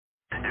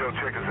Yo,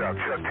 check us out.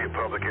 Chuck the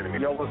Public Enemy.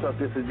 Yo, what's up?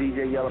 This is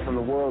DJ Yella from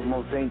the world's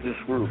most dangerous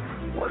group.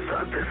 What's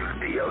up? This is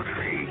DOC,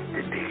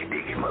 the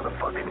diggy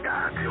motherfucking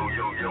doc. Yo,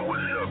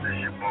 what's up? This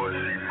your boy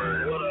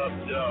C-Man. What up,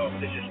 yo?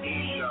 This is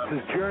E-Shot.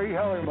 This is Jerry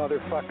Heller,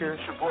 motherfucker.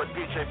 It's your boy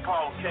DJ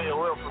Paul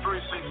KOL from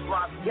 36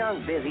 Block.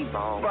 Young Busy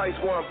Bone. Vice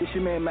One. It's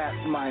your man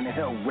Mastermind, the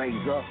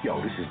Hellraiser.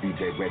 Yo, this is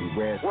DJ Ready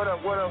Red. What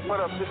up?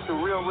 This is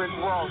the real Rick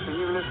Ross, and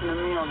you're listening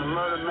to me on the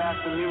Murder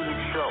Master Music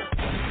Show.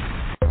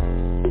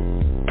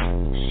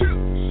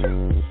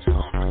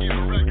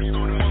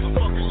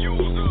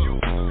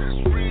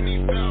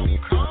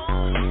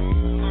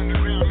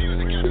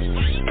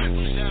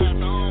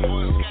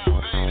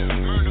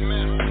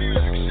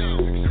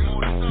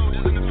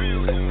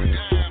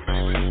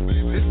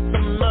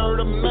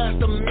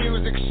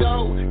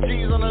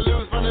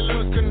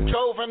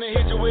 Finna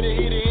hit you with a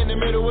hitter in the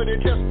middle with a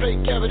chest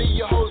plate cavity.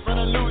 Your hoes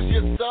finna lose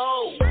your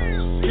soul.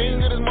 King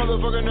of this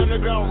motherfucking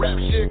underground rap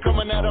shit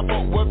coming out of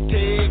Fort Worth,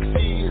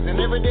 Texas. And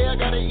every day I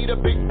gotta eat a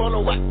big bowl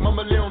of whack.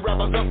 Mumbling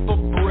rappers up for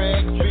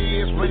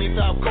breakfast. Rainy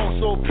top cone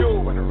so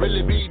pure and it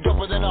really be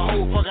doper than a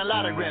whole fucking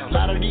lot of grams. A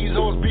lot of these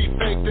hoes be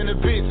faked in the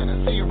bitch and I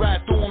see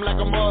right through them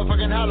like a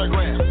motherfucking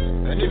hologram.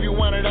 And if you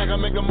want it, I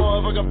can make a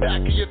motherfucking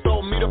back of your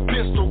throat, meet a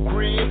pistol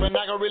grip. And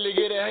I can really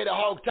get a hater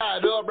hog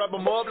tied up, wrap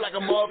them up like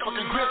a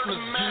motherfucking Christmas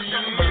tree.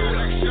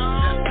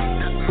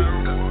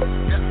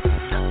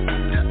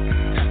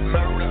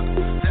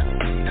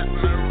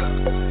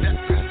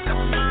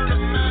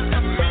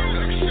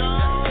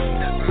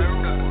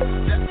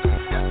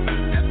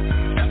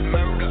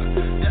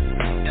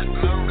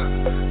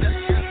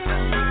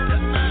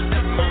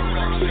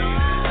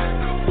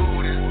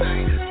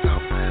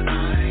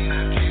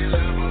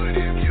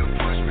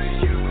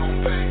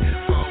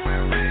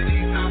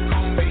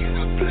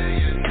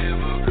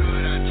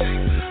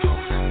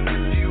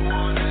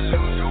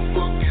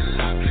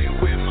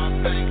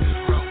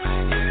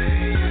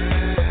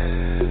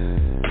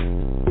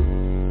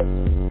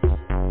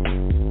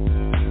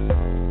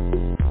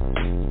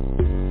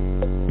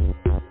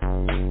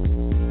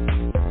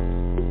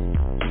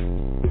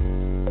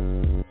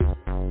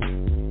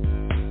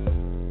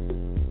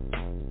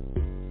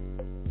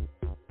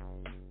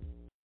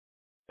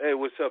 Hey,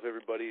 what's up,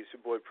 everybody? It's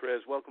your boy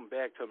Prez. Welcome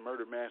back to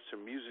Murder Master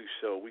Music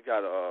Show. We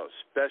got a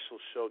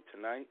special show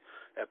tonight,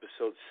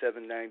 episode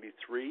 793.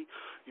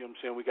 You know what I'm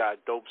saying? We got a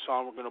dope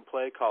song we're going to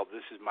play called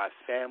This Is My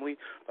Family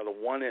by the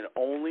one and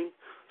only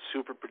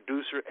super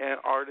producer and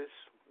artist,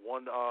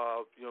 one,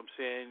 you know what I'm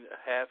saying,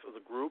 half of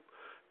the group,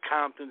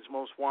 Compton's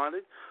Most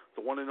Wanted,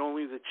 the one and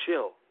only, the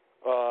Chill.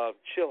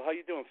 Chill, how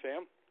you doing,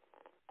 fam?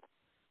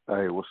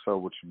 Hey, what's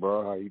up with you,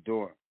 bro? How you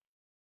doing?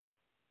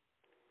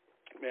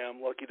 Man,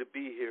 I'm lucky to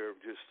be here.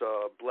 Just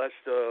blessed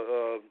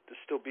to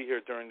still be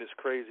here during this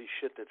crazy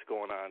shit that's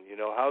going on. You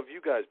know, how have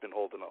you guys been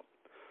holding up?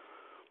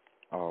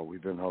 Oh,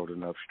 we've been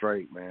holding up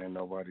straight, man.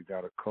 Nobody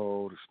got a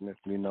cold, a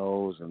sniffly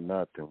nose, or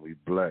nothing. We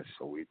blessed,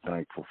 so we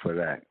thankful for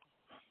that.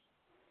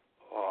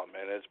 Oh,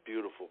 man, that's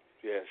beautiful.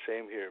 Yeah,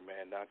 same here,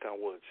 man. Knock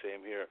on wood,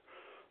 same here.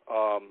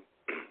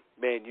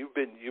 Man, you've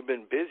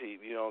been busy.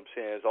 You know what I'm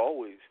saying? As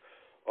always.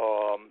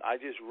 I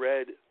just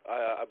read,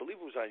 I believe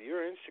it was on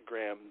your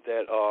Instagram,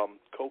 that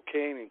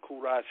Cocaine and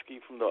Kuraski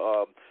from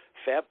the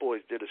Fat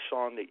Boys did a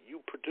song that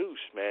you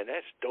produced, man.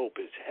 That's dope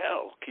as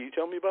hell. Can you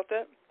tell me about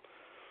that?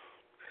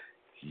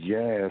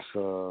 Yes,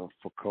 for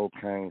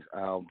Cocaine's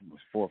album,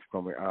 his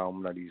forthcoming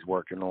album that he's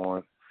working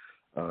on.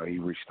 He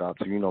reached out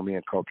to, you know, me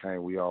and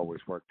Cocaine, we always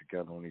work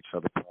together on each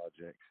other's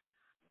projects.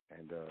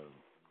 And,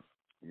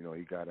 you know,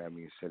 he got at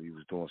me and said he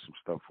was doing some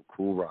stuff for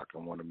Cool Rock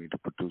and wanted me to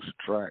produce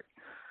a track.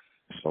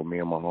 So me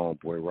and my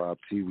homeboy Rob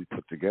T, we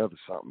put together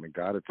something and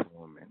got it to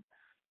him. And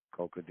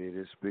Coca did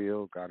his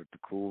spiel, got it to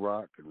Cool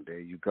Rock, and there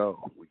you go.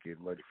 We're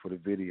getting ready for the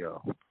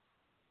video.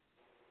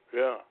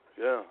 Yeah.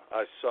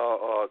 I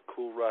saw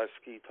Cool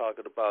Roski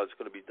talking about it's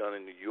going to be done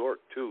in New York,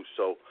 too.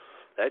 So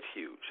that's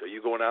huge. Are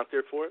you going out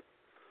there for it?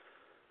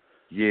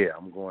 Yeah,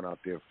 I'm going out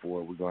there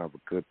for it. We're going to have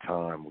a good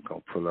time. We're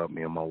going to pull up,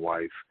 me and my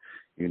wife,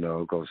 you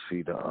know, go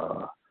see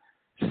the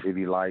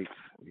city lights,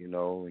 you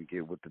know, and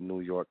get with the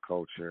New York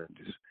culture and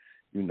just,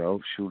 you know,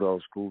 shoot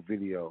old school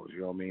videos,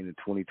 you know what I mean, in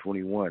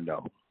 2021,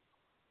 though.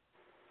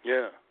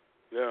 Yeah.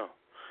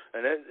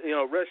 And, that, you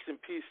know, rest in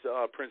peace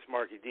to Prince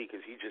Marky D,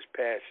 because he just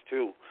passed,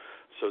 too.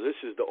 So this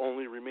is the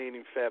only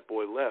remaining Fat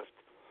Boy left.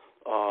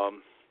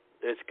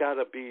 It's got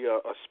to be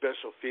a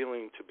special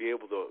feeling to be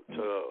able to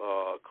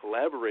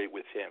collaborate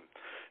with him,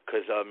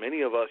 because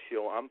many of us, you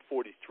know, I'm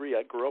 43,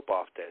 I grew up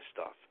off that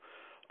stuff.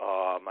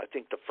 I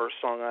think the first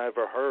song I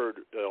ever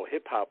heard,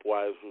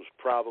 hip-hop-wise, was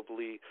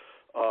probably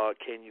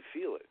Can You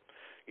Feel It?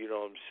 You know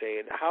what I'm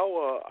saying?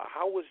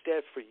 How was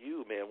that for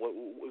you, man? What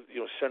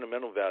you know,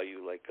 sentimental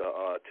value, like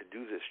to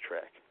do this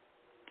track?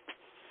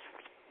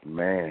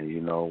 Man,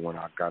 you know, when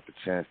I got the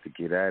chance to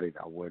get at it,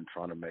 I wasn't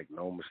trying to make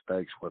no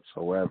mistakes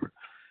whatsoever.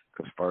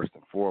 Because first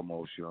and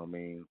foremost, you know what I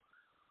mean,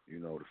 you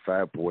know, the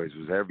Fat Boys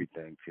was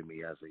everything to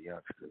me as a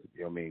youngster.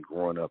 You know what I mean?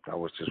 Growing up, I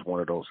was just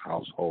one of those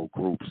household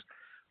groups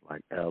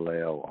like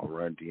LL or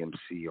Run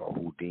DMC or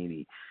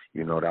Houdini.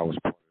 You know, that was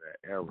part of that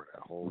era,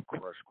 that whole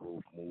Crush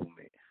Groove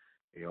movement.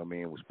 You know what I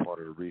mean? Was part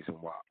of the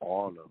reason why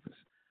all of us,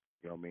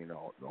 you know what I mean,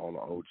 all the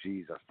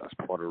OGs. That's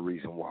part of the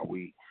reason why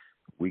we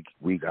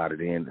got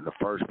it in the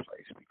first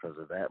place because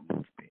of that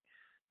movement.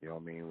 You know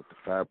what I mean? With the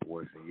Fat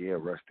Boys, and yeah,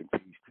 rest in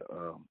peace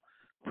to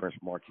Prince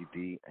Marky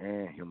D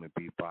and Human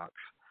Beatbox.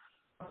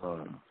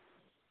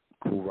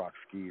 Cool Rock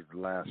Ski is the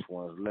last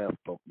ones left,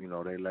 but you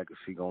know their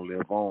legacy gonna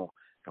live on,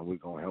 and we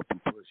gonna help them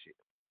push it.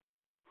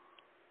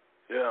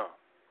 Yeah,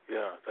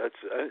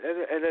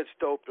 and that's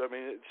dope. I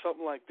mean,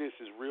 something like this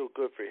is real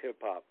good for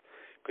hip hop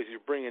because you're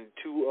bringing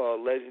two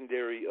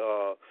legendary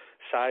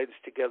sides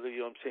together. You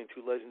know what I'm saying?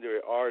 Two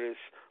legendary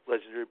artists,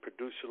 legendary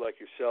producer like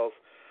yourself.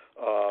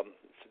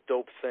 It's a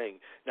dope thing.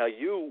 Now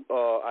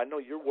I know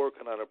you're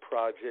working on a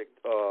project.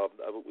 I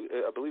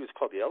believe it's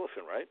called The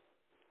Elephant, right?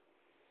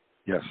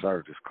 Yes,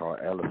 sir. It's called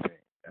Elephant.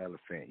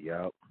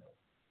 Yep.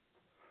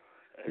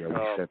 Yeah, we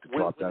set to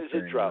drop that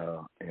thing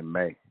in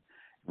May.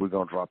 We're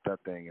gonna drop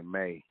that thing in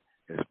May.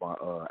 It's my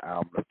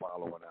album, the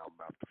following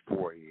album after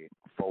Forehead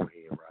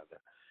rather.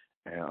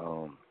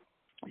 And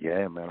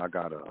yeah, man, I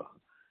got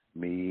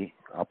me.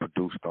 I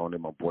produced on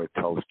it. My boy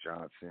Toast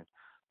Johnson,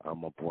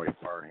 my boy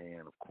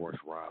Farhan, of course,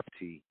 Rob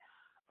T,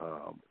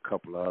 a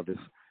couple of others.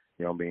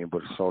 You know what I mean?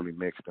 But it's solely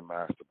mixed and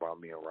mastered by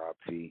me and Rob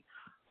T.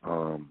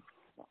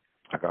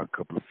 I got a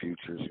couple of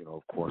features, you know,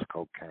 of course,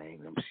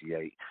 Cocaine,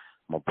 MC8,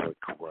 my boy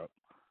Corrupt.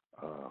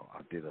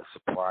 I did a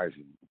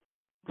surprising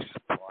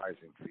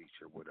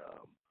feature with,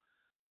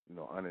 you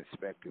know,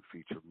 unexpected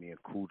feature, me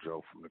and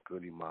Cujo from the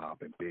Goody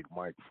Mob and Big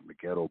Mike from the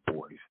Ghetto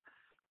Boys.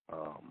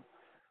 Wow.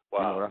 You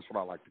know, that's what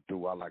I like to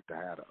do. I like to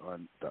have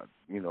the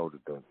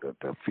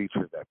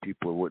features that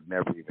people would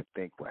never even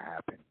think would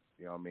happen.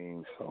 You know what I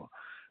mean? So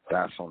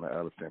that's on the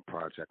Elephant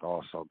Project.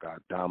 Also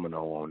got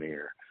Domino on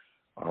there.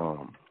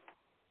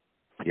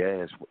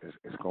 Yeah,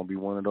 it's gonna be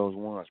one of those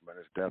ones, man.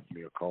 It's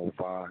definitely a cold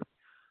vibe.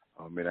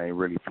 It ain't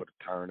really for the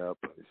turn up,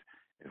 but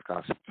it's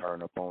got some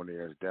turn up on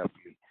there. It's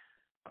definitely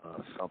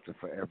something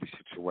for every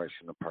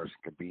situation a person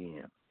could be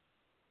in.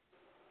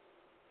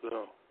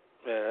 So,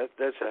 man,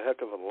 that's a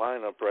heck of a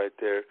lineup right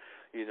there.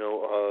 You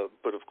know,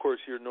 but of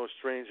course you're no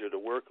stranger to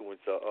working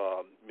with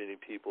many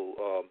people.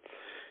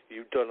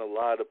 You've done a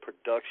lot of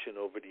production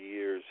over the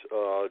years.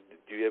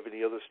 Do you have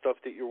any other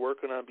stuff that you're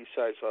working on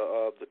besides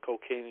the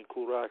Cocaine and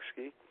Cool Rock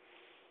Ski?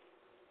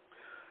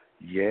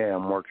 Yeah,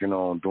 I'm working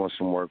on doing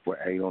some work with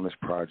A on this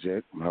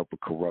project. I'm helping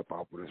Corrupt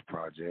out with this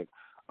project.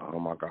 I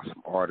got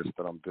some artists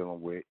that I'm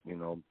dealing with, you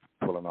know,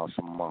 pulling out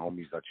some of my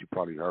homies that you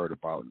probably heard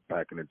about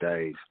back in the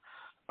days.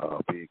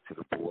 Big to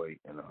the Boy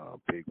and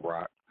Big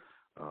Rock,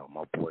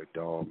 my boy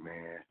Dog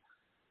Man.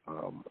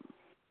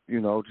 You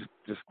know,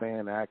 just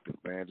staying active,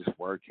 man, just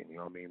working. You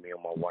know what I mean? Me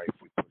and my wife,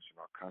 we pushing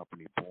our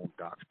company, Boom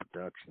Docs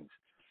Productions,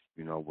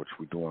 you know, which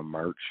we doing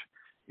merch.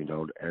 You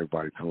know,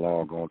 everybody can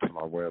log on to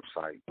my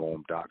website,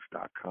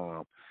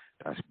 boomdocs.com.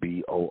 That's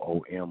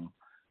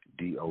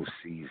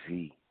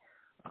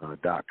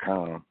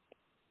BOOMDOCZ.com.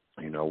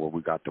 You know, where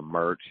we got the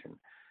merch and,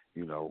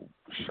 you know,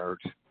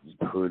 shirts,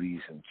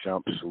 hoodies, and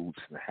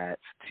jumpsuits and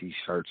hats,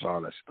 T-shirts,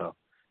 all that stuff.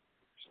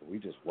 So we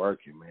just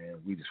working,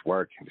 man. We just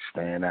working,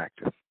 staying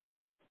active.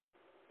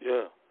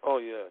 Yeah. Oh,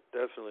 yeah,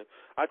 definitely.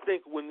 I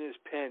think when this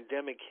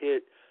pandemic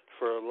hit,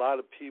 for a lot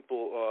of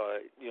people,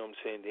 you know what I'm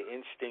saying, the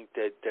instinct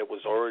that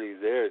was already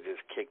there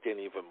just kicked in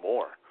even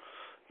more.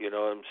 You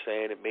know what I'm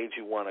saying? It made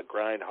you want to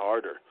grind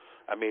harder.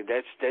 I mean,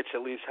 that's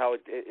at least how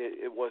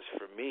it was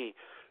for me.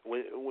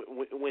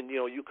 When you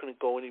know, you couldn't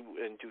go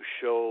and do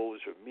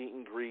shows or meet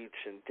and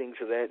greets and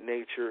things of that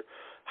nature,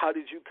 how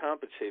did you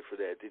compensate for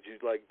that? Did you,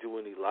 like, do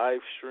any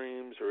live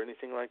streams or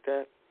anything like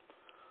that?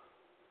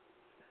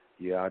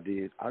 Yeah, I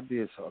did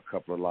a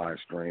couple of live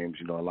streams,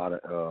 you know, a lot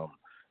of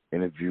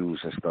interviews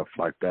and stuff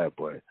like that.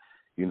 But,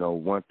 you know,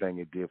 one thing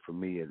it did for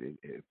me,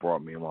 it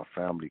brought me and my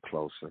family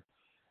closer.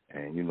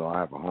 And, you know, I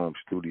have a home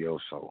studio,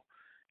 so,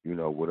 you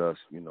know, with us,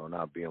 you know,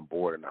 not being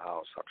bored in the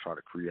house, I try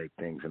to create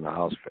things in the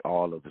house for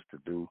all of us to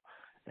do.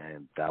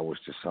 And that was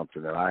just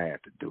something that I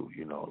had to do,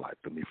 you know, like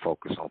let me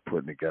focus on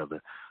putting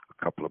together a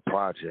couple of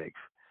projects,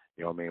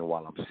 you know what I mean,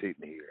 while I'm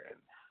sitting here. And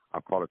I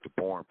call it the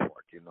boring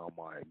part, you know,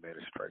 my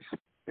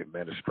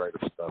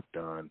administrative stuff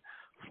done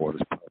for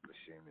this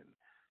publishing and,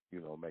 you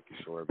know, making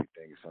sure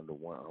everything is under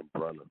one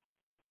umbrella.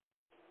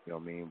 You know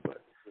what I mean?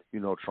 But,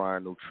 you know,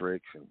 trying new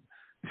tricks and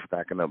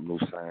stacking up new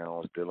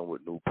sounds, dealing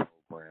with new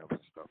programs and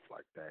stuff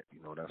like that. You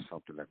know, that's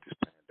something that this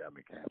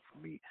pandemic had for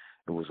me.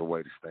 It was a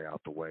way to stay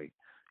out the way,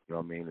 you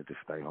know what I mean, and to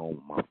stay home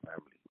with my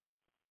family.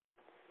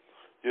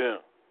 Yeah,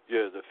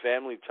 the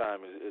family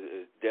time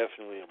is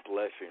definitely a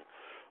blessing.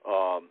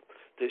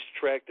 This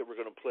track that we're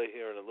going to play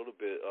here in a little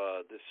bit,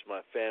 This Is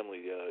My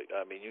Family,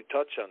 I mean, you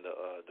touch on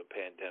the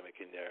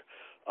pandemic in there.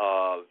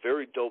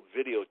 Very dope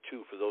video,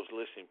 too. For those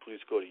listening,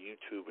 please go to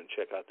YouTube and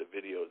check out the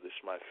video, This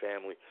Is My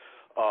Family.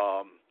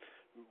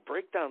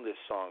 Break down this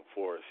song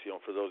for us, you know,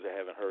 for those that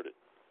haven't heard it.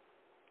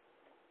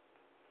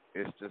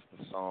 It's just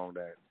a song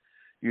that,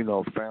 you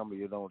know,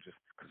 family, it don't just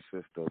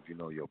consist of, you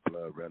know, your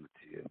blood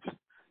relatives.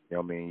 You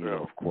know what I mean? You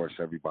know, of course,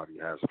 everybody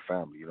has a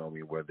family, you know what I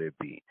mean, whether it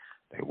be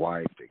their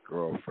wife, their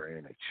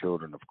girlfriend, their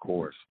children, of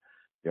course.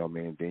 You know what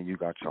I mean? Then you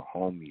got your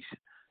homies,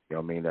 you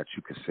know what I mean, that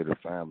you consider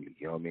family,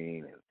 you know what I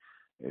mean? And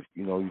if,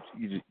 you know,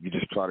 you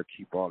just try to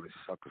keep all this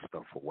sucker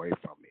stuff away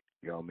from it,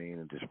 you know what I mean,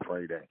 and just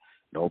pray that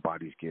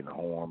nobody's getting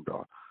harmed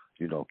or,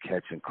 you know,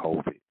 catching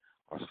COVID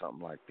or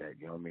something like that,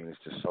 you know what I mean? It's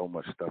just so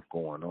much stuff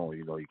going on,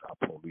 you know, you got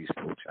police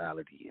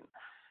brutality and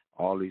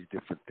all these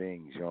different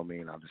things, you know what I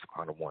mean? I just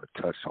kind of want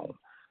to touch on,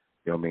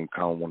 you know what I mean,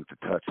 kind of wanted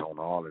to touch on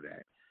all of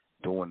that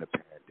during the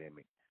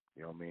pandemic,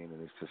 you know what I mean?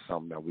 And it's just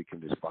something that we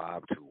can just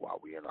vibe to while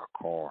we in our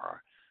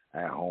car or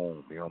at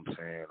home, you know what I'm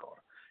saying?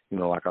 Or, you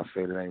know, like I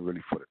said, it ain't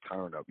really for the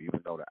turn up, even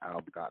though the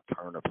album got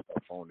turn up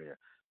stuff on there,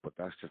 but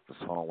that's just the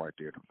song right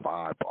there to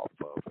vibe off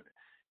of. And,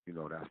 you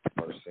know, that's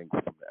the first single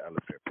from the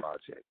Elephant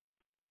Project.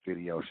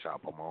 Video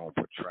shot by my own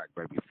Track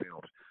Baby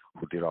Films,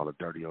 who did all the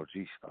Dirty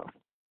OG stuff.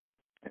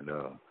 And,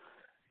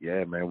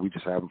 yeah, man, we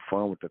just having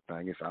fun with the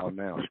thing. It's out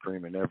now,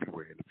 streaming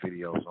everywhere. And the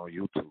video's on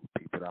YouTube.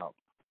 Peep it out.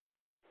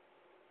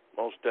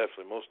 Most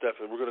definitely, most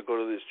definitely. We're going to go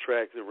to this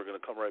track, then we're going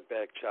to come right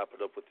back, chop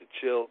it up with the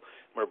Chill.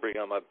 I'm going to bring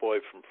on my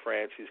boy from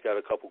France. He's got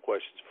a couple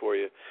questions for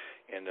you,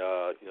 and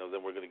you know,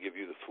 then we're going to give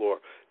you the floor.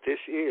 This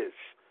is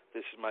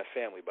My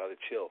Family by the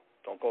Chill.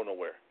 Don't go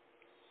nowhere.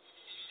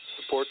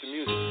 Support the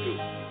music too.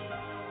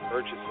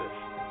 Purchase this.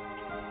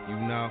 You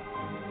know,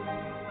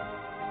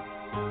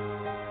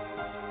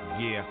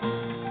 yeah.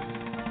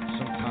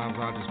 Sometimes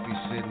I'll just be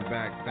sitting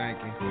back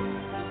thinking,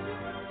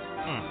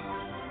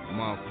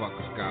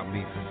 motherfuckers got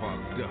me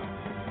fucked up.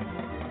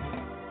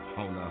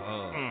 On the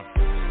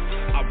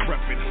I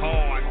rep it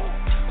hard.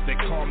 They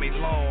call me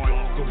Lord,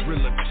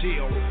 Gorilla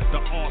Chill,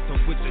 the author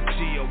with the G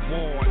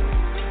award.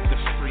 The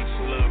streets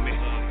love me,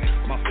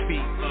 my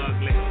feet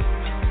ugly.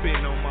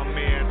 Been on my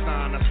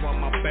marathon, that's why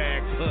my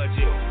bag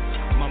budget.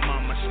 My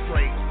mama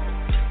straight,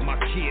 my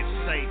kids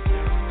safe,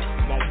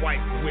 my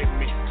wife with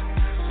me.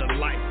 The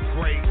life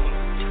great,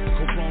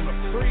 Corona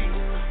free.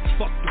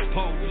 Fuck the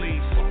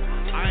police.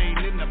 I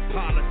ain't in the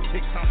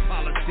politics, I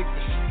politic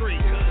the street.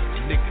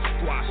 Niggas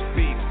squash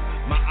beef,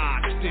 my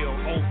eyes still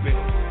open.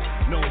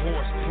 No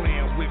horse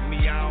playing with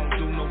me, I don't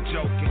do no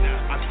joking.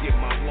 I get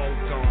my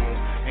logo on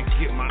and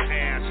get my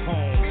ass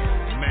home.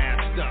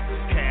 Masked up,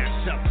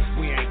 cash up, cause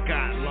we ain't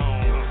got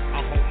long. I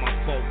hope my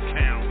vote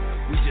count,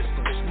 we just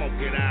gon' smoke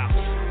it out.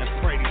 And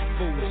pray these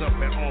fools up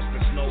in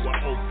office know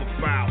what oath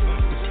about.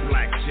 This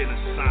black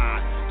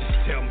genocide,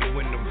 just tell me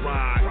when to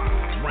ride.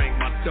 Ring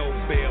my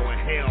doorbell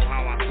and hell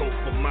how I go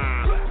for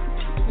mine.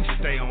 We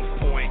stay on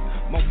point,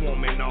 my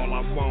woman all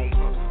I want.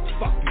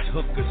 Fuck these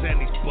hookers and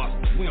these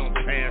busters, we don't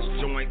pass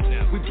joints.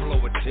 We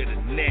blow it to the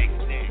neck,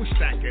 we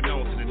stack it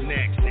on to the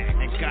next.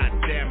 And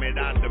goddamn it,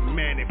 I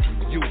demand it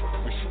from you,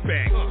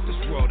 respect. This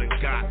world done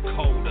got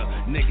colder,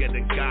 nigga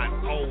done got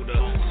older.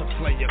 So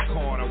play your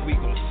card or we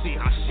gon' see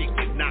how shit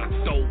get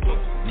knocked over.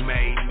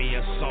 Made me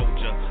a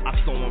soldier, I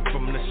throw him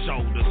from the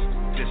shoulders.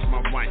 This my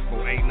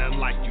rifle, ain't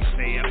nothing like you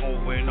say it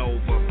over and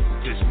over.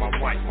 This my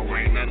rifle,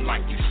 ain't nothing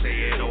like you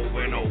say it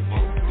over and over.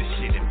 This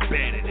shit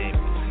embedded in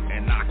me,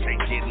 and I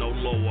can't get no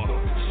lower.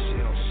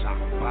 Shell shock,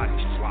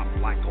 bodies drop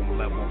like on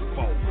level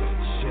 4.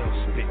 Shell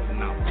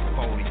spitting out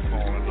 40,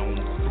 falling on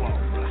the floor.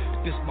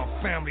 This my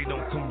family,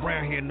 don't come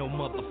round here no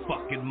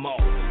motherfucking more.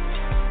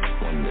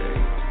 One day,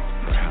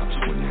 perhaps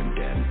when you're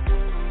dead,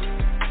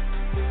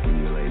 when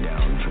you lay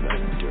down for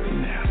that dirty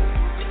nap.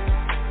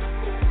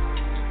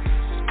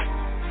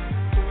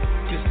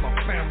 This my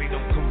family,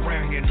 don't come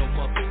round here no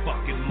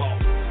motherfucking more.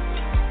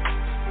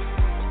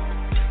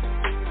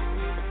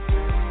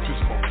 This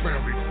my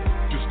family,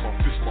 this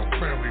my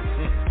family.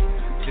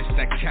 This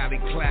that Cali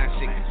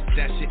classic,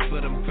 that shit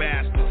for them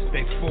bastards.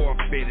 They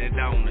forfeited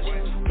on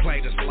us,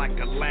 played us like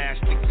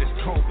elastic. This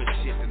COVID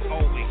shit that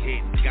only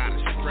hit, got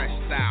us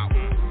stressed out.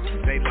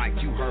 They like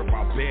you heard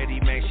about Betty,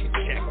 man, she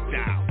checked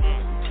out.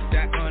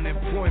 That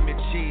unemployment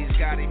cheese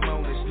got him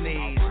on his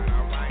knees.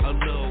 A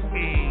little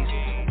ease,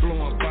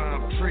 blowing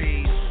bomb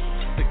trees.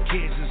 The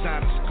kids is out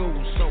of school,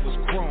 so it's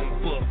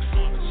Chromebooks.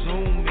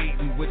 Zoom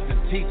meeting with the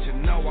teacher,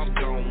 know I'm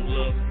gon'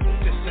 look.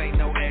 This ain't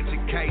no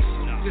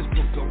education, this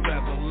book of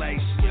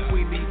Revelation.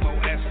 We need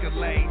more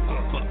escalate,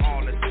 but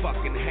all this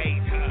fucking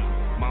hate.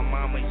 My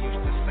mama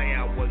used to say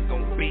I wasn't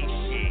gon' be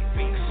shit,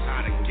 cause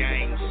how the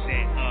game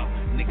set up,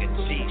 nigga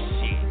G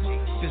shit.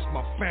 This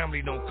my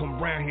family, don't come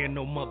round here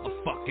no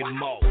motherfucking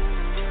more.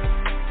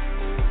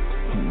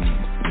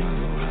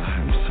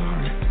 I'm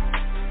sorry.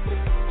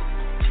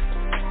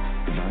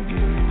 If I gave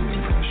you the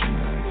impression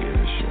that I gave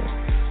a shit.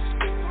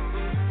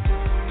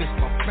 This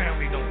my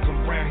family, don't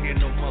come round here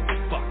no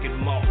motherfucking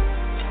more.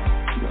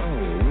 No,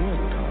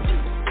 what the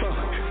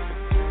fuck?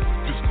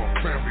 This my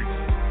family,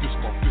 this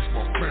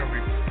my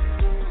family.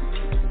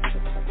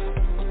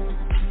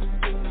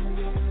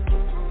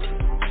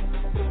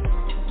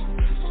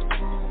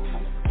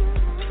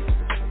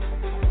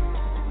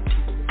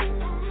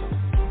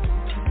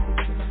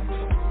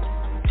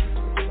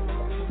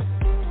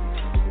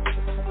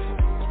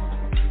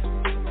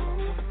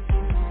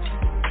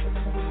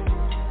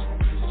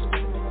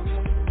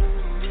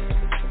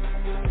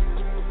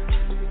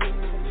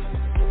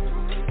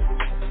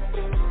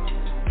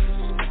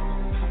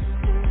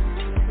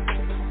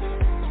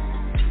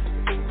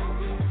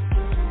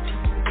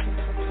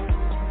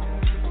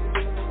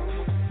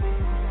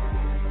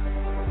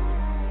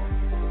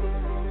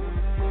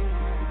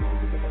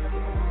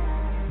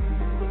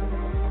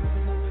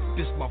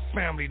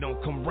 family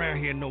don't come round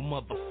here no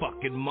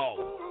motherfucking more.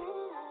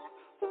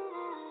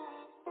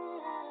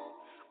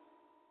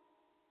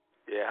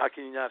 Yeah, how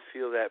can you not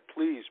feel that?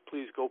 Please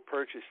go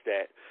purchase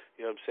that.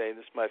 You know what I'm saying?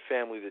 This is My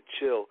Family, The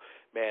Chill.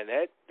 Man,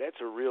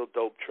 that's a real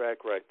dope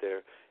track right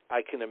there.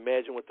 I can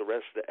imagine what the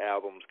rest of the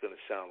album's going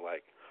to sound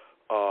like.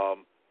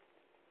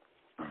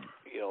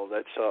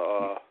 That's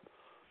a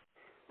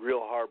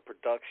real hard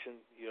production,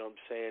 you know what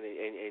I'm saying?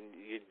 And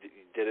you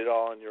did it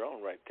all on your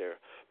own right there.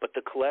 But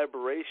the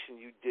collaboration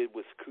you did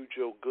with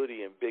Cujo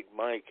Goody and Big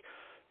Mike,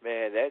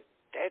 man,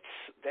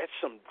 that's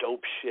some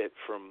dope shit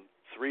from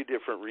 3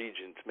 different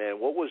regions, man.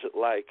 What was it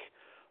like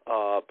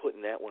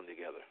putting that one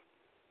together?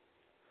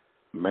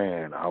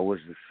 Man, I was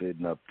just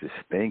sitting up just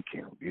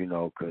thinking,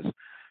 because,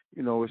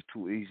 it's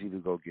too easy to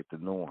go get the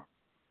norm.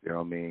 You know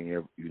what I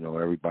mean?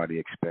 Everybody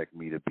expect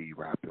me to be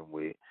rapping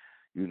with,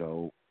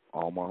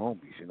 all my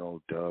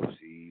homies, Dub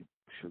C,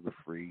 Sugar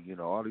Free,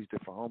 all these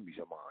different homies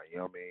of mine, you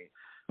know what I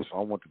mean? So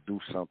I want to do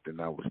something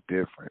that was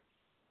different,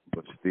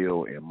 but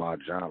still in my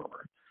genre.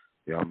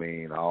 You know what I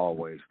mean? I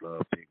always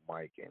loved Big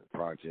Mike and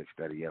projects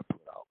that he had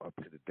put out up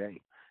to the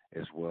date,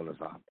 as well as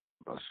I'm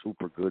a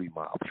super Goody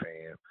Mob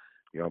fan.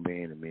 You know what I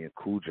mean? And me and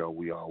Cujo,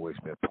 we always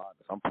been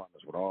partners. I'm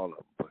partners with all of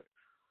them, but,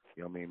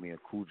 you know what I mean? Me and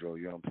Cujo,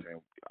 you know what I'm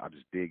saying? I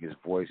just dig his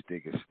voice,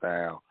 dig his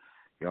style.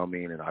 You know what I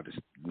mean? And I just,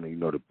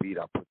 the beat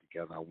I put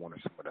together, I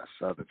wanted some of that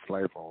Southern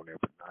flavor on there,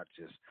 but not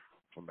just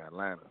from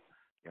Atlanta.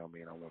 You know what I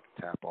mean? I want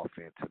to tap off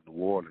into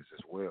New Orleans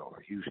as well,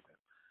 or Houston.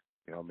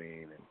 You know what I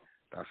mean? And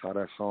that's how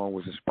that song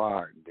was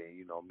inspired. And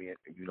then, me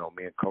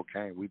and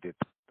Cocaine,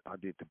 I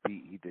did the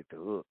beat, he did the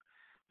hook.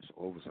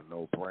 So it was a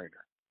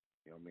no-brainer.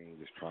 You know what I mean?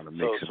 Just trying to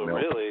mix it. So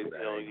really,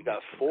 you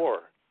got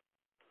 4.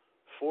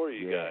 4 of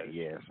you guys.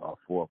 Yeah, it's all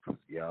 4 of us.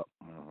 Yep.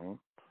 Mm-hmm.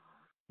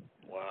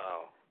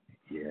 Wow.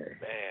 Yeah.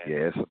 Man.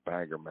 Yeah, it's a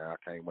banger, man. I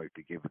can't wait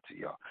to give it to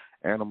y'all.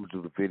 And I'm going to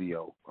do the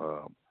video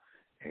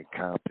in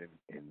Compton,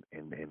 in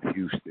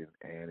Houston,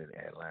 and in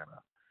Atlanta.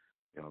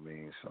 You know what I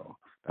mean? So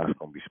that's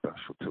going to be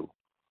special, too.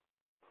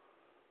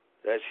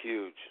 That's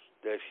huge.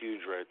 That's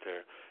huge right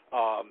there.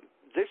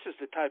 This is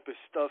the type of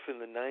stuff in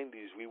the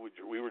 90s we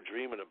were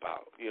dreaming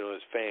about,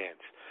 as fans,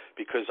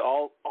 because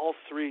all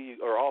 3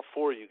 or all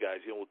 4 of you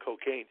guys, with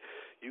Cocaine,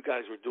 you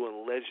guys were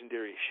doing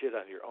legendary shit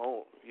on your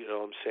own. You know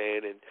what I'm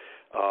saying? And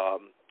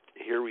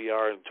here we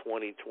are in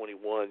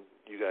 2021.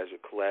 You guys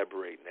are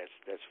collaborating.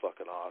 That's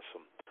fucking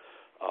awesome.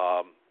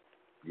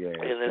 Yeah.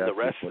 And then the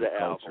rest of the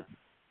album.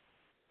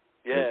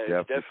 Yeah,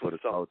 it's definitely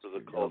something to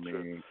the culture. You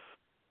know what I mean?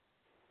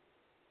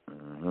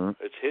 Mm-hmm.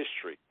 It's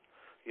history.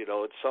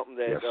 It's something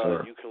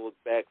that you can look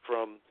back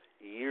from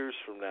years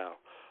from now.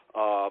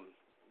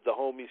 The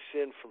homie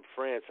Sin from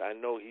France, I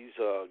know he's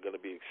going to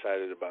be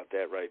excited about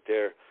that right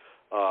there.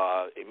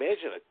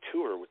 Imagine a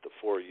tour with the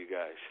 4 of you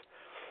guys.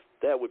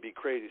 That would be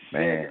crazy.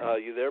 Sin,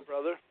 you there,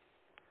 brother?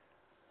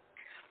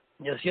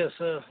 Yes,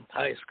 sir.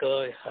 Hi,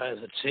 Sky. Hi,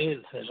 the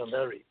Chill,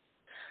 legendary.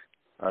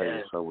 Hi,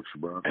 what's up with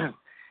you, brother?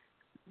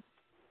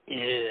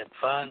 Yeah,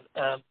 fine.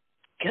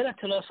 Can I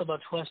tell us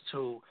about what's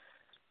to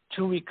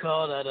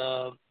record at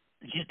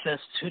G-Class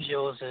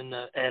Studios in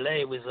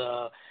L.A. with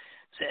the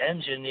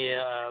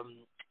engineer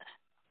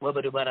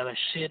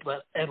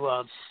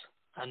Edwards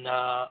and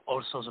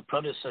also the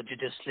producer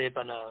DJ Sleep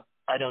and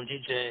I Don't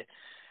DJ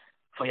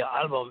for your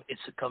album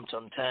It's a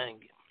Compton Tang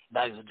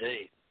back the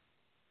day.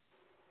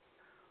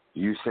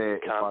 You said,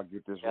 if I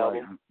get this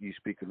right, you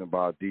speaking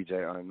about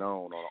DJ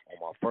Unknown on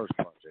my first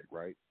project,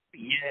 right?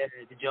 Yeah,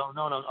 DJ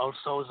Unknown and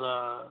also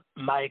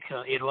the Mike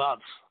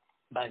Edwards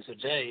back the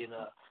day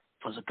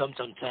for the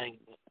Compton Tang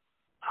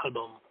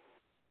album.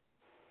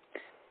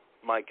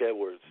 Mike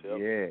Edwards, yep.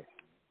 Yeah.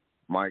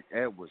 Mike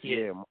Edwards,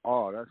 yeah.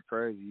 Oh, that's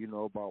crazy. You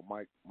know about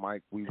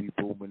Mike We Be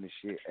Booming and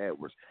shit,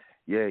 Edwards.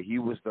 Yeah, he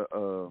was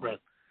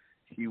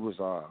he was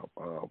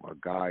a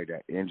guy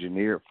that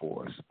engineered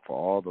for us for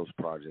all those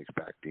projects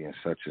back then,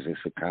 such as It's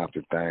a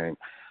Compton Thing,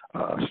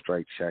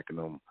 Straight Checking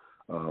Them.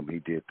 He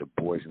did the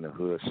Boys in the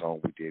Hood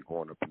song we did,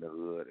 Growing Up in the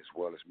Hood, as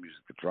well as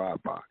Music to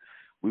Drive By.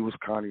 We was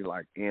kind of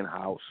like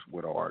in-house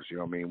with ours, you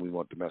know what I mean? We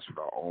wanted to mess with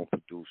our own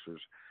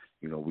producers.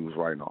 We was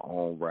writing our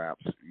own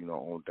raps,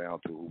 on down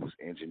to who was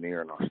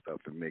engineering our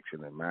stuff and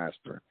mixing and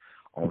mastering,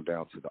 on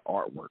down to the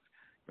artwork.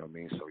 You know what I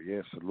mean? So,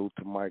 yeah, salute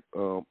to Mike.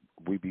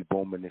 We Be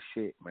Booming this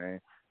shit, man.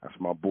 That's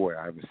my boy.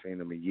 I haven't seen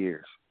him in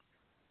years.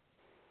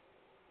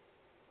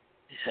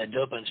 Yeah,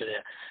 dope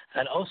engineer.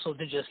 And also,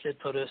 DJ Slip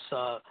produced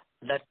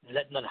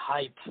Let Not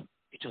Hype.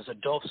 It was a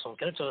dope song.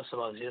 Can you tell us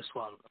about this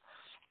one?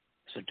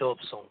 It's a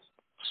dope song.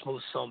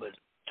 Smooth song, but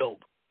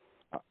dope.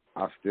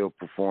 I still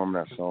perform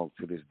that song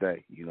to this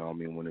day. You know what I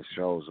mean? When the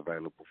show's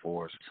available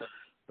for us,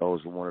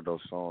 those are one of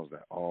those songs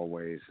that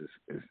always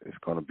is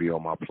going to be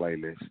on my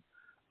playlist.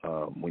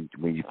 When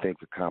you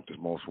think of Compton's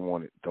Most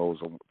Wanted,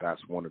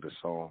 that's one of the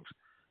songs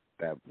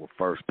that will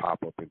first pop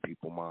up in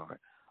people's mind,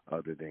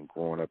 other than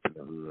Growing Up in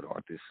the Hood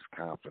or This Is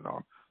Compton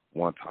or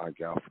One Time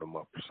Gal for Them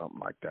Up or something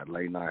like that.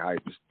 Late Night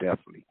Hype is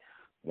definitely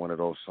one of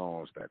those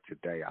songs that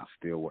today I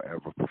still will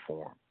ever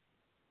perform.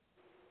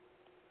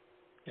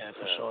 Yeah,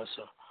 for sure. It's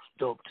a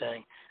dope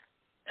thing.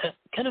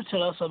 Can you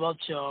tell us about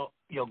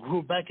your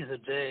group back in the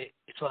day?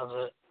 It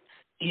was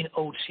in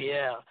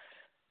OTR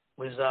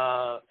with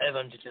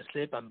Evan Did You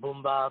Sleep and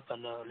Boom Bap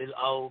and Lil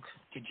Hawk,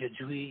 DJ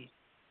Dewey.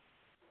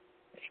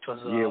 It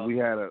was we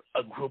had a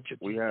group.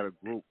 We had a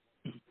group.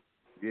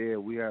 Yeah,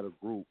 we had a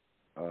group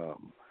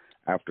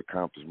after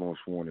Compton's Most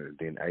Wanted. And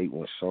then 8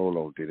 went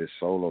solo, did his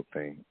solo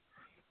thing.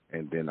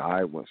 And then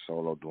I went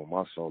solo doing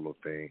my solo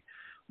thing.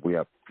 We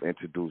have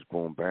introduced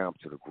Boom Bam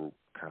to the group,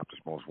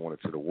 Compton's Most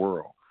Wanted, to the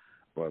world.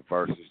 But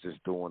versus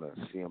just doing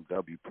a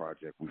CMW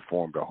project, we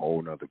formed a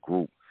whole nother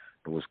group.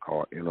 It was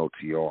called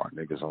NOTR,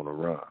 Niggas on the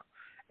Run.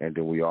 And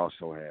then we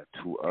also had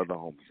 2 other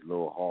homies,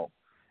 Lil Hawk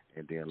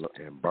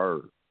and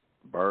Bird.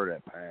 Bird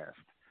had passed.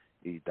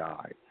 He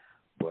died.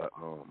 But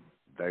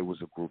they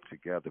was a group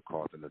together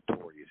called the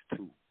Notorious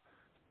 2.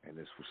 And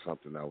this was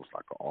something that was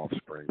like an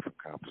offspring from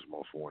Compton's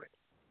Most Wanted.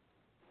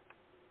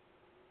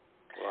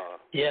 Wow.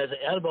 Yeah,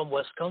 the album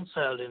was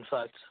cancelled, in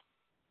fact.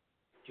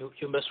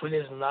 You must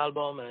release an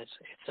album, and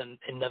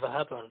it never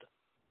happened.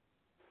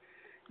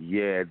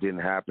 Yeah, it didn't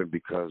happen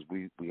because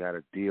we had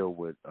a deal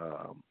with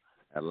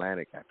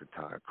Atlantic at the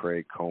time,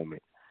 Craig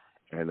Coleman,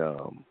 and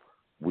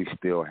we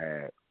still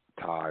had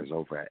ties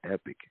over at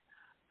Epic,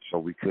 so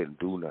we couldn't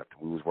do nothing.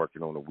 We was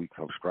working on the We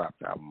Come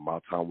Scrapped album. By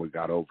the time we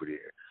got over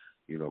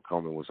there,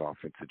 Coleman was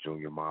off into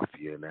Junior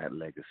Mafia and that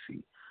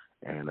legacy,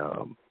 and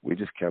we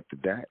just kept the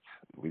DATs.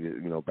 We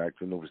just, back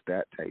then it was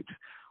DAT tapes.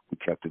 We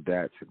kept the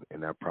DATs,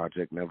 and that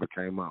project never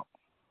came out.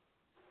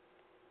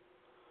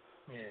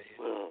 Yeah.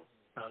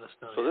 I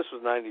understand. So this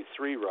was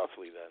 93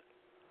 roughly then?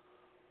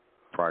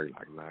 Probably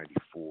like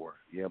 94.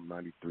 Yeah,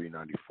 93,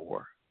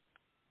 94.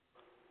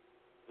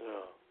 Yeah.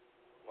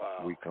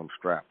 Wow. We Come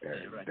Strapped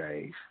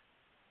days.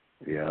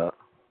 Yeah.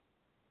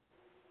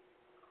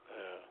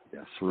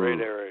 That's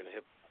great era in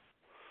hip.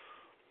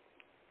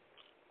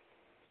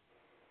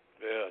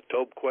 Yeah,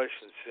 dope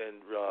questions,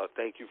 and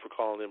thank you for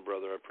calling in,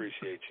 brother. I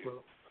appreciate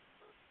you.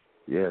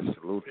 Yeah,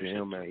 salute to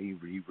him, man. He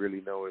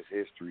really know his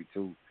history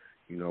too.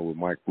 With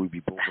Mike We Be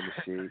Booming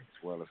the shit,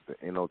 as well as the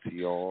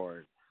NOTR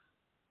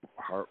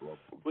and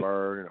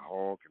Bird and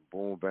Hawk and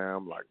Boom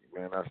Bam. Like,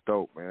 man, that's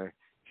dope, man.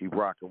 Keep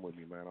rocking with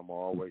me, man. I'm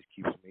always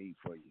keep some heat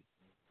for you.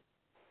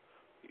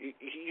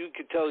 You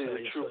could tell he's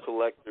a true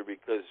collector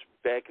because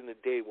back in the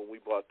day when we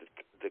bought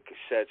the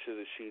cassettes or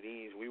the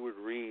CDs, we would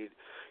read,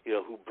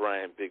 who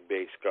Brian Big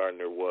Bass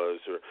Gardner was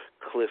or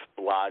Cliff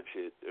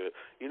Blodgett.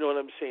 You know what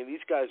I'm saying?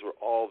 These guys were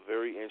all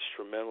very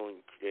instrumental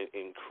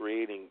in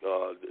creating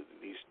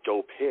these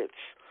dope hits.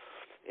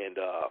 And,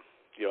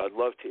 I'd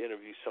love to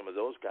interview some of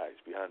those guys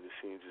behind the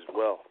scenes as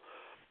well.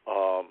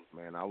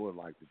 Man, I would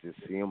like to just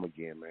see him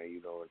again,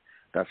 man.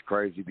 That's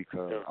crazy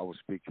because I was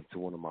speaking to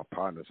one of my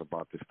partners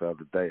about this the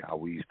other day, how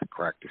we used to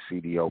crack the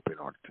CD open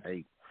or the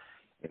tape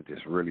and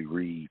just really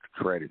read the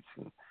credits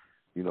and,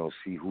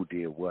 see who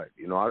did what.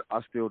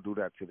 I still do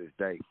that to this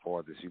day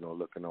for this,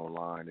 looking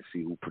online to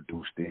see who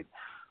produced it,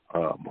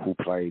 who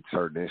played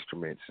certain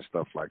instruments and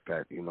stuff like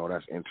that.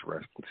 That's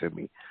interesting to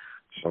me.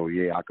 So,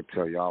 yeah, I could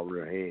tell y'all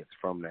real heads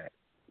from that.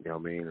 You know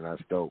what I mean? And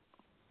that's dope.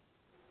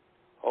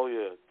 Oh,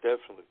 yeah,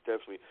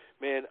 definitely.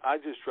 Man, I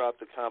just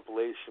dropped a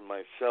compilation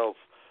myself,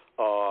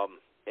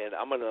 and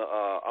I'm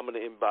gonna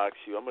inbox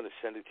you. I'm gonna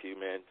send it to you,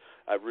 man.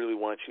 I really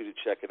want you to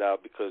check it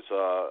out because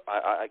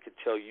I could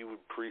tell you would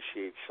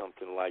appreciate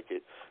something like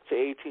it.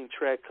 It's an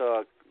 18-track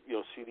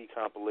CD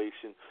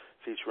compilation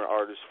featuring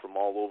artists from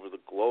all over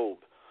the globe,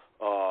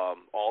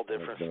 all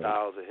different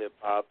styles of hip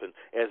hop. And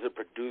as a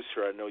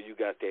producer, I know you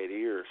got that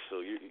ear,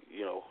 so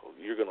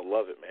you're gonna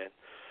love it, man.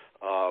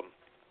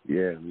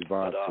 Yeah, we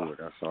vibe to it.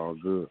 That's all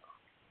good.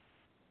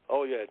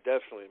 Oh, yeah,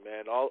 definitely,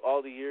 man.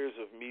 All the years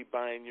of me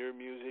buying your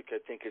music, I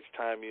think it's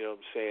time,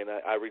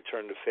 I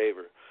return the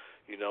favor,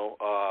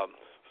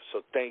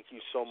 So thank you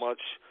so much.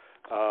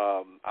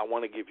 I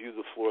want to give you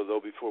the floor,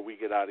 though, before we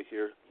get out of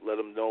here. Let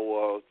them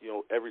know,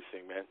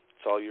 everything, man.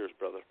 It's all yours,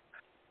 brother.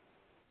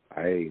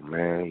 Hey,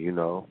 man,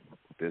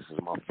 this is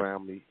my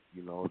family,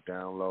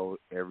 download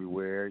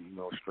everywhere,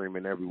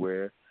 streaming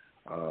everywhere.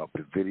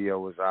 The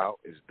video is out.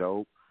 It's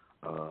dope.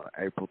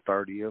 April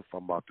 30th,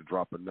 I'm about to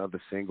drop another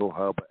single,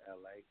 Hub of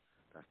LA.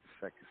 That's the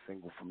second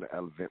single from the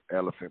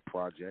Elephant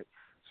Project.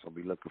 So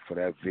be looking for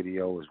that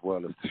video as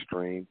well as the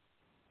stream,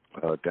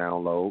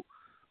 download.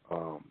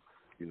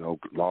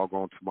 Log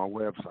on to my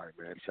website,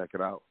 man. Check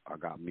it out. I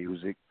got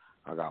music.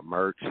 I got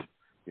merch.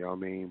 You know what I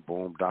mean?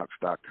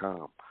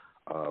 Boomdocs.com.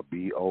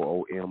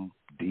 BOOMDOCZ.com.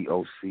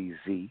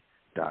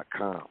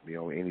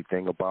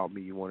 Anything about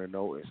me you want to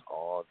know, it's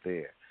all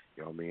there.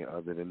 You know what I mean?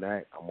 Other than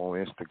that, I'm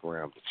on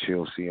Instagram, the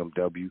Chill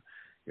CMW. You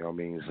know what I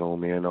mean?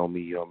 Zoom in on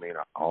me. You know what I mean?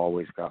 I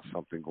always got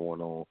something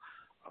going on.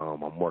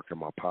 I'm working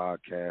my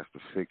podcast, The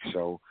Six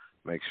Show.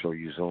 Make sure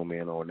you zoom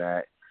in on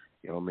that.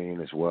 You know what I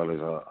mean? As well as,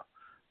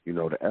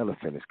 the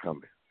Elephant is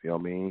coming. You know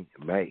what I mean?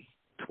 May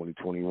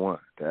 2021,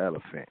 the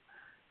Elephant.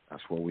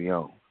 That's what we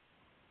on.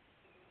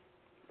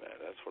 Man,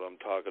 that's what I'm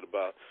talking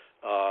about.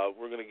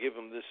 We're going to give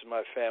them This Is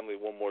My Family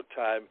one more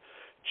time.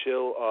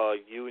 Chill,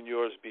 you and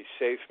yours be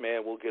safe,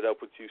 man. We'll get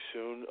up with you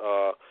soon.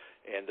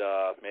 And,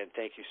 man,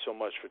 thank you so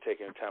much for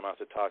taking the time out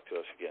to talk to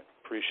us again.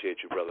 Appreciate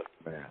you, brother.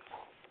 Man,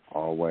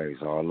 always,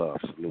 all love.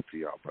 Salute to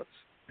y'all, brothers.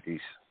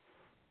 Peace.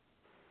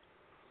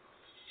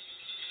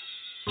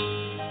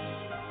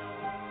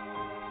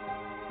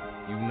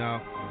 You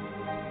know,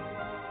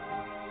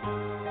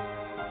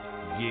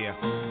 yeah,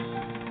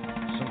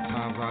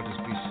 sometimes I'll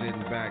just be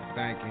sitting back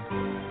thinking,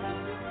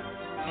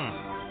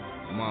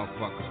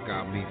 motherfuckers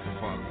got me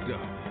fucked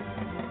up.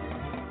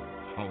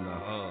 On the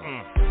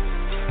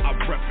I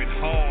rep it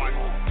hard,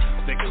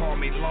 they call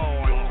me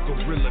Lord,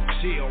 Gorilla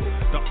Chill,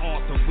 the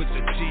author with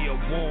the G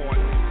award.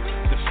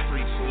 The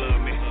streets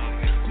love me,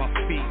 my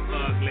feet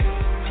ugly,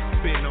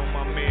 been on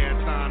my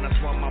marathon, that's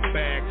why my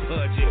bag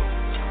pudgy.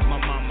 My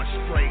mama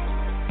straight,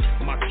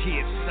 my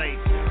kids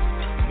safe,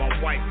 my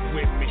wife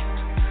with me,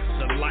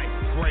 the life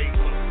great,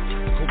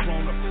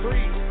 corona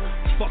free,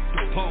 fuck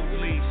the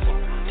police,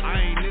 I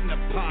ain't in the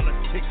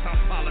politics, I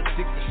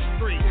politic the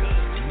street,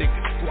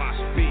 niggas squash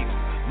beef,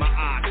 my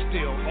eyes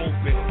still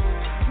open,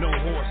 no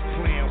horse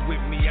playing with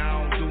me, I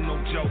don't do no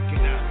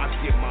joking, I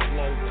get my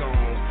logo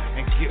on,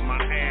 and get my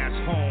ass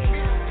home,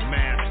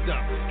 masked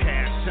up,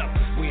 cash up,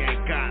 cause we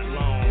ain't got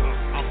long,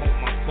 I hope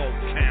my vote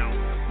count,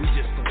 we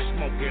just gon'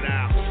 smoke it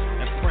out,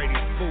 and pray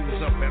these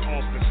fools up in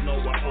office know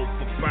what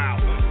oath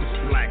about, this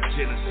black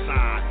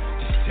genocide,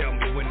 just tell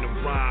me when to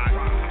ride,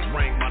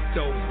 ring my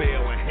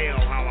doorbell and hell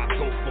how I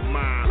go for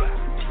mine,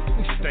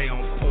 we stay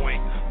on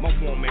point, my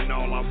woman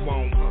all I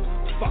want,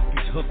 fuck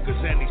these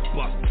hookers and these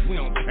busters, we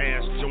don't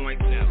pass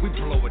joints, we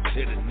blow it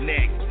to the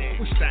neck,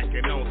 we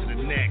stacking on to the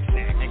next,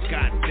 and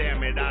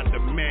goddamn it I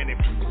demand it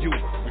from you,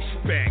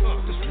 respect,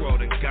 this world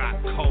done got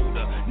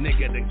colder,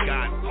 nigga done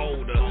got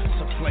older,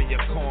 so play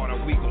your card or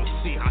we gon'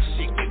 see how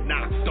shit get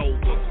knocked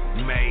over,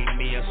 made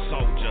me a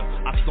soldier,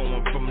 I throw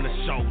him from the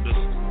shoulders,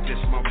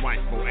 this my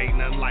rifle, ain't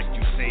nothing like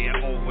you say it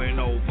over and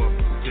over,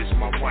 this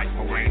my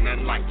rifle, ain't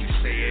nothing like you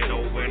say it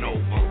over and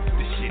over,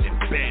 this shit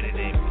embedded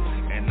in me,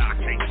 and I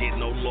can't get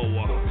no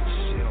lower,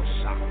 shell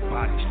shock,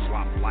 bodies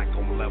drop like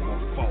on level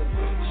 4,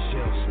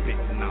 shell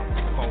spitting out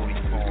 40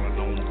 falling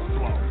on the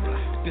floor,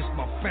 this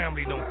my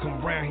family don't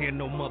come round here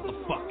no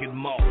motherfucking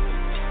more.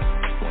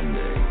 One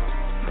day,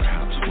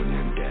 perhaps when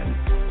you're dead,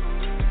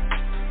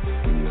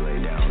 when you lay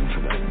down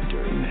for that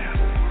dirty nap,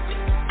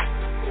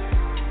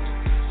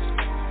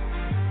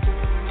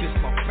 this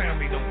my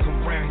family don't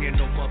come round here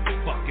no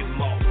motherfucking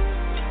more.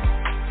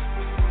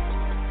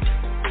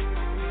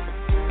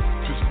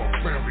 This my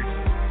family,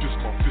 this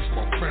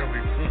my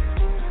family.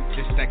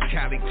 This that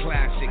Cali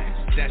classic,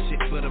 that shit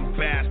for them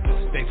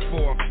bastards, they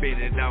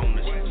forfeited on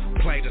us,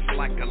 played us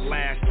like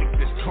elastic,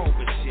 this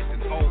COVID shit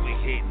that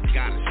overhit,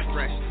 got us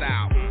stressed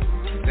out,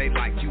 they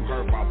like you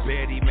heard about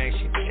Betty, man,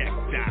 she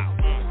checked out,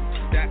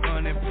 that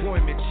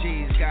unemployment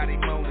cheese got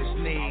him on his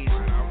knees,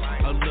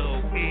 a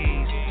little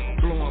ease,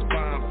 blowing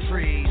bomb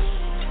trees,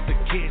 the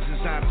kids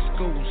is out of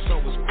school, so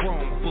it's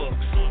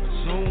Chromebooks,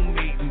 Zoom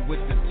meeting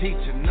with the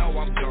teacher, no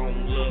I'm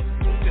gon' look,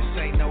 this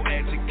ain't no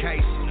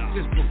education,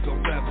 this book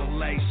of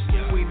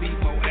Revelation, we need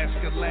more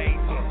escalate,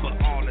 for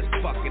all this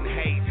fucking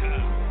hate,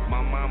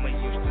 my mama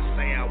used to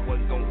say I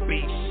wasn't gon' be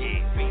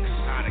shit,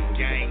 cause how the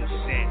game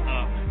set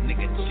up,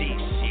 nigga G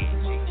shit,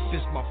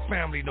 this my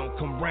family don't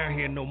come round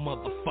here no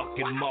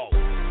motherfucking more.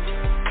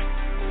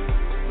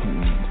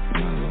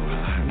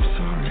 I'm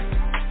sorry.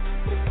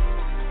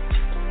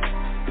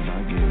 If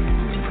I gave you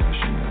the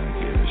impression that I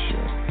gave a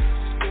shit.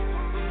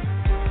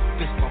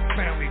 This my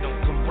family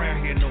don't come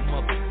round here no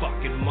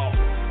motherfucking more.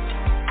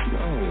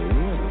 No,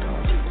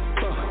 what the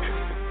fuck?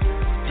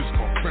 This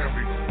my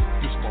family,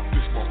 this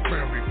my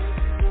family.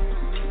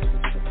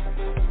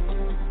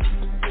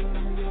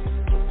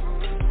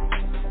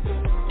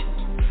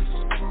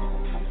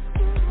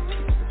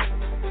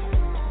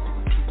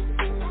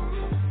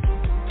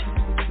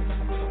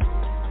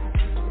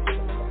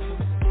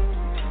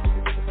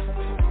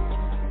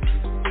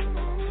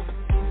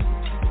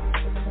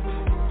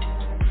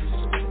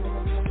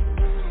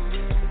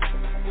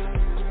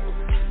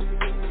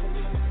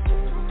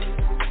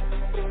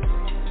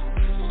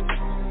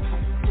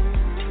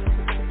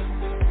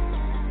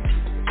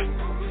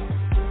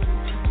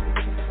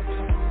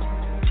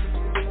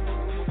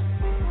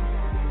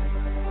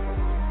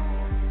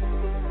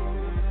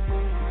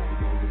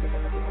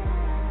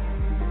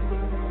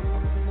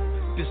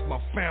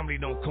 Family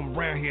don't come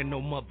round here no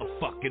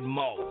motherfucking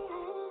more.